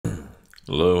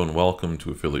Hello and welcome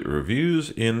to Affiliate Reviews.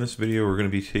 In this video, we're going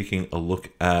to be taking a look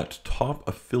at top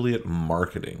affiliate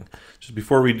marketing. Just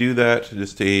before we do that,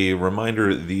 just a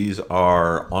reminder, these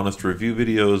are honest review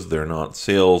videos. They're not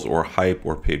sales or hype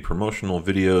or paid promotional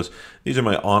videos. These are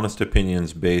my honest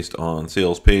opinions based on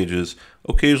sales pages,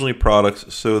 occasionally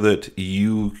products, so that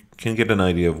you can get an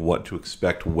idea of what to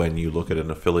expect when you look at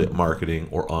an affiliate marketing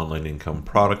or online income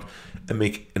product and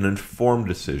make an informed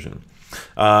decision.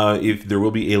 If there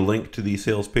will be a link to the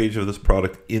sales page of this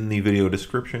product in the video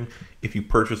description. If you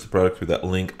purchase the product through that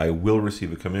link, I will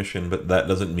receive a commission, but that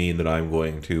doesn't mean that I'm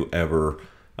going to ever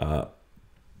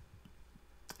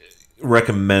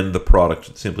recommend the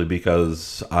product simply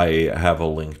because I have a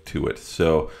link to it.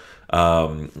 So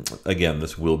again,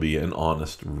 this will be an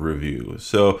honest review.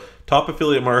 So top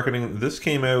affiliate marketing, this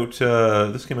came out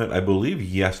I believe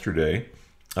yesterday.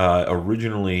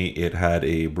 Originally, it had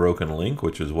a broken link,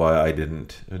 which is why I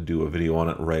didn't do a video on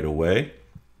it right away.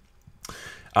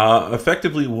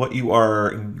 Effectively, what you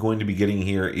are going to be getting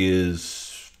here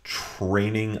is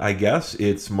training, I guess.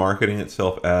 It's marketing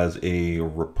itself as a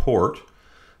report.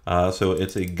 So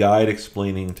it's a guide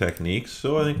explaining techniques.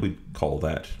 So I think we'd call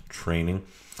that training.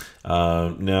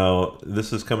 Now,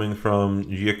 this is coming from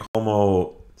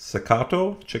Giacomo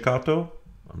Ceccato.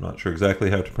 I'm not sure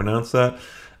exactly how to pronounce that.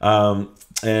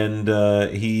 And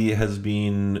he has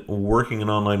been working in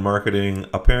online marketing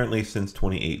apparently since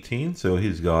 2018. So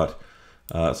he's got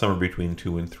somewhere between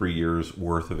 2 and 3 years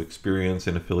worth of experience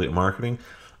in affiliate marketing.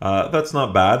 That's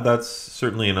not bad. That's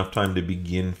certainly enough time to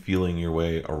begin feeling your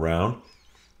way around.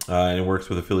 And it works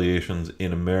with affiliations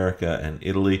in America and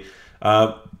Italy.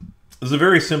 It's a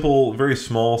very simple, very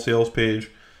small sales page.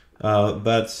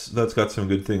 That's got some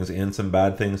good things and some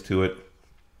bad things to it.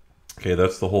 Okay,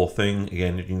 that's the whole thing.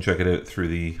 Again, you can check it out through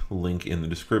the link in the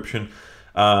description.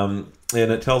 And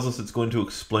it tells us it's going to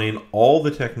explain all the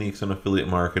techniques on affiliate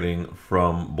marketing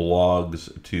from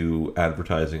blogs to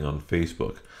advertising on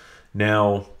Facebook.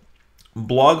 Now,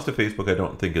 blogs to Facebook I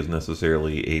don't think is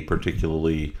necessarily a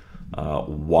particularly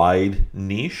wide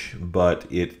niche, but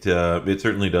it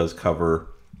certainly does cover,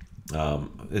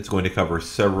 it's going to cover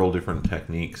several different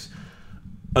techniques.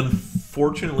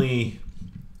 Unfortunately,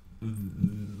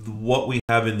 what we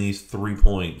have in these 3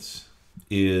 points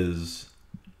is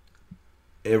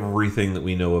everything that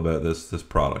we know about this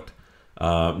product.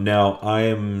 Now, I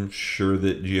am sure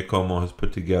that Giacomo has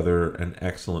put together an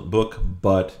excellent book,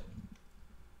 but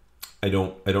I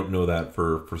don't know that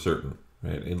for certain.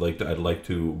 Right? I'd like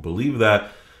to believe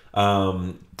that.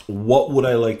 What would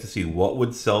I like to see? What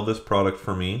would sell this product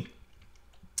for me?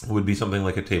 Would be something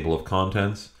like a table of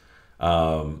contents.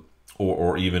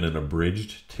 Or even an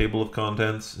abridged table of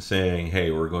contents saying, hey,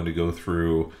 we're going to go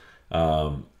through,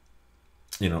 ad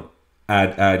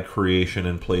creation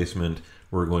and placement.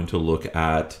 We're going to look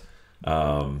at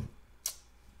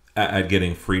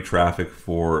getting free traffic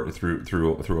through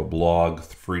a blog,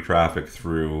 free traffic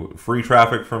from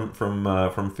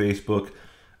Facebook,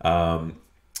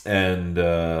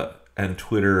 and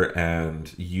Twitter and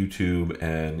YouTube,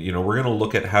 and we're going to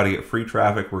look at how to get free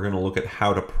traffic. We're going to look at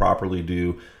how to properly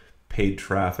do paid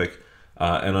traffic,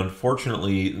 and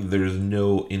unfortunately there's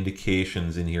no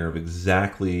indications in here of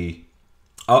exactly,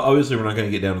 obviously we're not going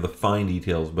to get down to the fine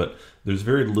details, but there's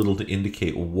very little to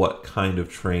indicate what kind of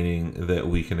training that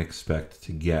we can expect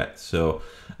to get. So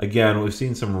again, we've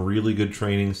seen some really good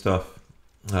training stuff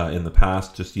in the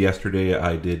past. Just yesterday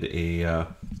I did a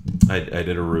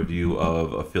review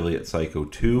of Affiliate Psycho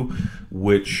 2,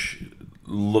 which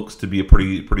looks to be a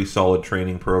pretty solid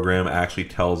training program. It actually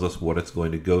tells us what it's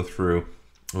going to go through.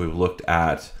 We've looked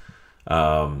at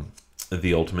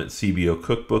the Ultimate CBO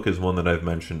Cookbook is one that I've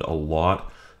mentioned a lot,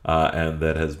 and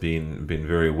that has been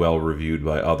very well reviewed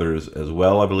by others as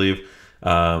well, I believe.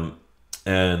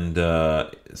 And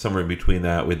somewhere in between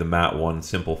that, with the Mat 1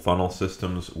 Simple Funnel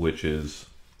Systems, which is,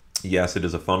 yes, it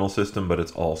is a funnel system, but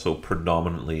it's also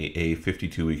predominantly a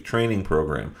 52-week training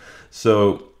program.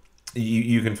 So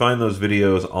you can find those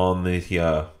videos on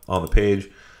the page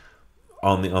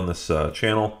on this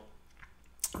channel.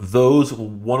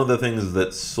 One of the things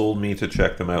that sold me to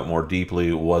check them out more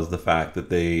deeply was the fact that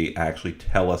they actually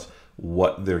tell us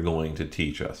what they're going to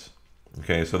teach us.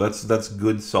 Okay, so that's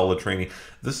good, solid training.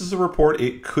 This is a report.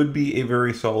 It could be a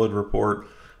very solid report.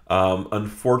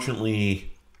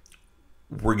 Unfortunately,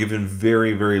 we're given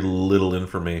very, very little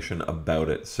information about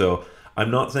it. So I'm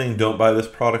not saying don't buy this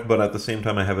product, but at the same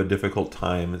time, I have a difficult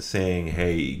time saying,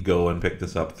 hey, go and pick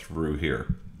this up through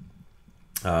here.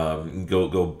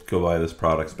 Go buy this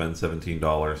product, spend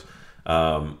 $17.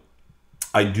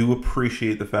 I do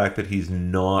appreciate the fact that he's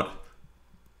not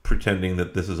pretending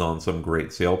that this is on some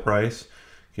great sale price.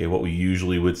 Okay, what we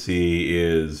usually would see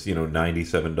is, you know,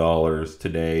 $97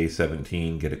 today,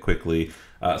 17, get it quickly.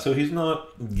 So he's not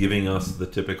giving us the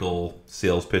typical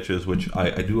sales pitches, which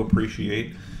I do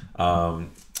appreciate.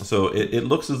 So it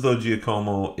looks as though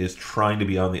Giacomo is trying to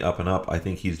be on the up and up. I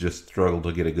think he's just struggled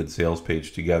to get a good sales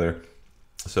page together.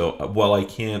 So while I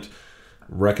can't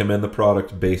recommend the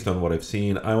product based on what I've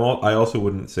seen, I also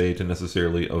wouldn't say to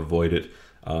necessarily avoid it.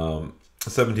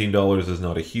 $17 is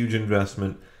not a huge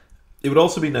investment. It would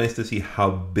also be nice to see how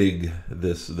big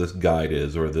this guide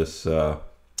is, or this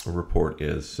report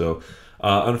is. So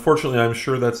unfortunately, I'm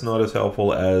sure that's not as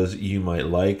helpful as you might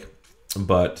like,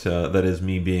 but that is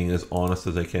me being as honest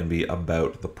as I can be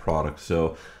about the product.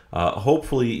 So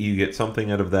hopefully you get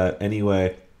something out of that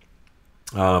anyway.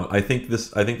 I think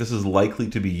this is likely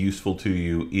to be useful to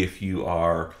you if you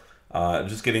are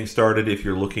just getting started, if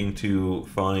you're looking to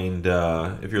find,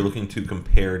 if you're looking to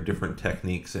compare different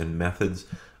techniques and methods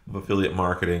of affiliate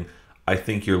marketing. I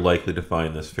think you're likely to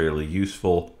find this fairly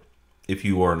useful. If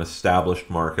you are an established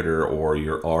marketer, or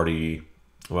you're already,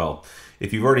 well,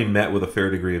 if you've already met with a fair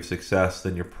degree of success,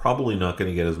 then you're probably not going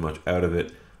to get as much out of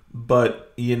it,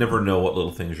 but you never know what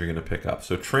little things you're going to pick up.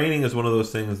 So training is one of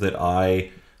those things that I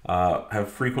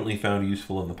have frequently found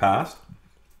useful in the past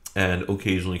and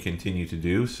occasionally continue to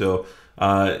do. So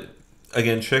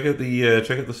again, check out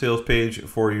the sales page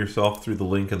for yourself through the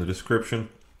link in the description.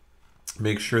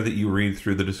 Make sure that you read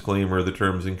through the disclaimer, the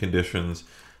terms and conditions,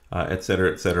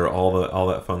 etc., all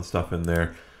that fun stuff in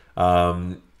there.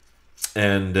 And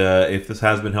if this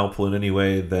has been helpful in any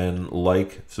way, then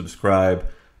like, subscribe,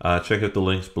 check out the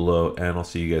links below, and I'll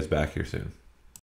see you guys back here soon.